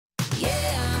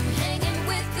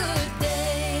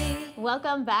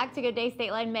Welcome back to Good Day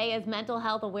Stateline. May is Mental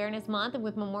Health Awareness Month, and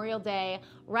with Memorial Day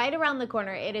right around the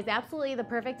corner, it is absolutely the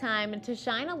perfect time to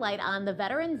shine a light on the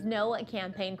Veterans Know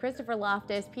campaign. Christopher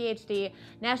Loftiss, PhD,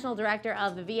 National Director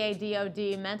of the VA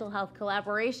DOD Mental Health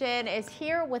Collaboration, is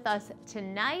here with us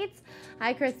tonight.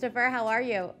 Hi, Christopher. How are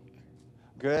you?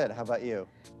 Good. How about you?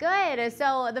 Good.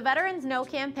 So the Veterans Know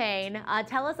campaign,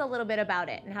 tell us a little bit about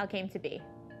it and how it came to be.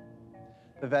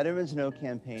 The Veterans Know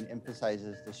campaign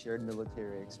emphasizes the shared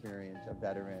military experience of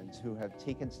veterans who have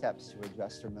taken steps to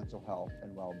address their mental health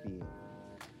and well-being.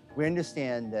 We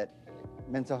understand that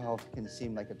mental health can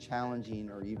seem like a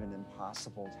challenging or even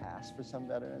impossible task for some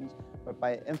veterans, but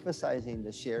by emphasizing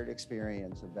the shared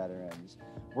experience of veterans,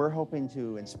 we're hoping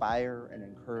to inspire and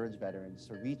encourage veterans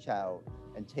to reach out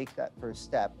and take that first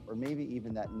step, or maybe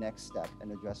even that next step in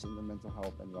addressing their mental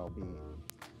health and well-being.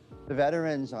 The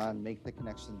veterans on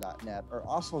MakeTheConnection.net are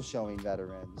also showing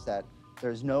veterans that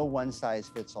there's no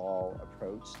one-size-fits-all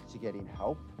approach to getting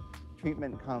help.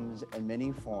 Treatment comes in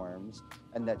many forms,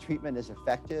 and that treatment is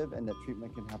effective and that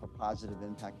treatment can have a positive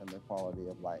impact on their quality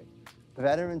of life. The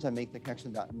veterans on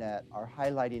MakeTheConnection.net are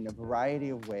highlighting a variety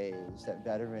of ways that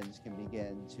veterans can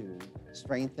begin to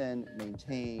strengthen,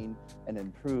 maintain, and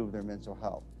improve their mental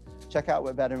health. Check out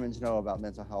what veterans know about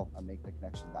mental health on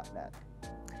MakeTheConnection.net.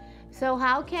 So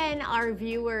how can our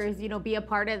viewers, be a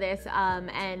part of this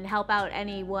and help out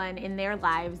anyone in their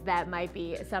lives that might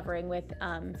be suffering with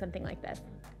something like this?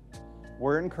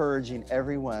 We're encouraging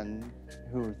everyone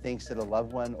who thinks that a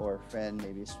loved one or a friend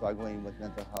may be struggling with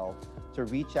mental health to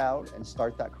reach out and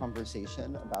start that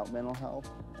conversation about mental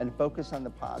health and focus on the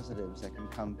positives that can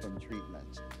come from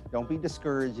treatment. Don't be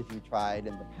discouraged if you tried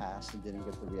in the past and didn't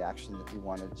get the reaction that you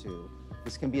wanted to.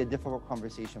 This can be a difficult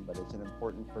conversation, but it's an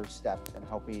important first step in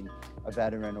helping a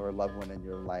veteran or a loved one in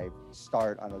your life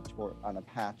start on a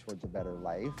path towards a better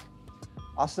life.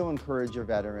 Also encourage your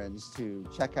veterans to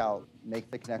check out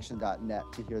MakeTheConnection.net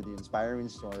to hear the inspiring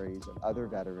stories of other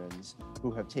veterans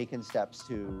who have taken steps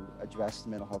to address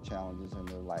mental health challenges in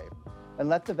their life. And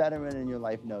let the veteran in your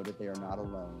life know that they are not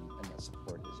alone and that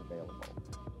support is available.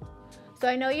 So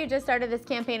I know you just started this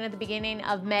campaign at the beginning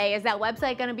of May. Is that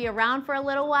website going to be around for a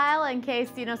little while in case,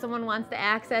 someone wants to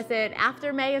access it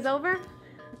after May is over?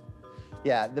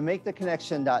 Yeah, the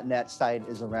MakeTheConnection.net site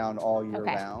is around all year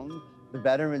round. The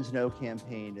Veterans Know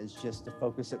campaign is just the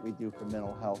focus that we do for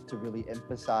mental health to really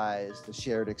emphasize the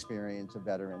shared experience of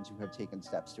veterans who have taken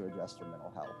steps to address their mental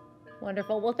health.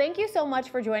 Wonderful. Well, thank you so much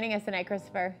for joining us tonight,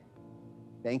 Christopher.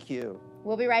 Thank you.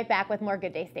 We'll be right back with more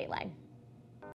Good Day Stateline.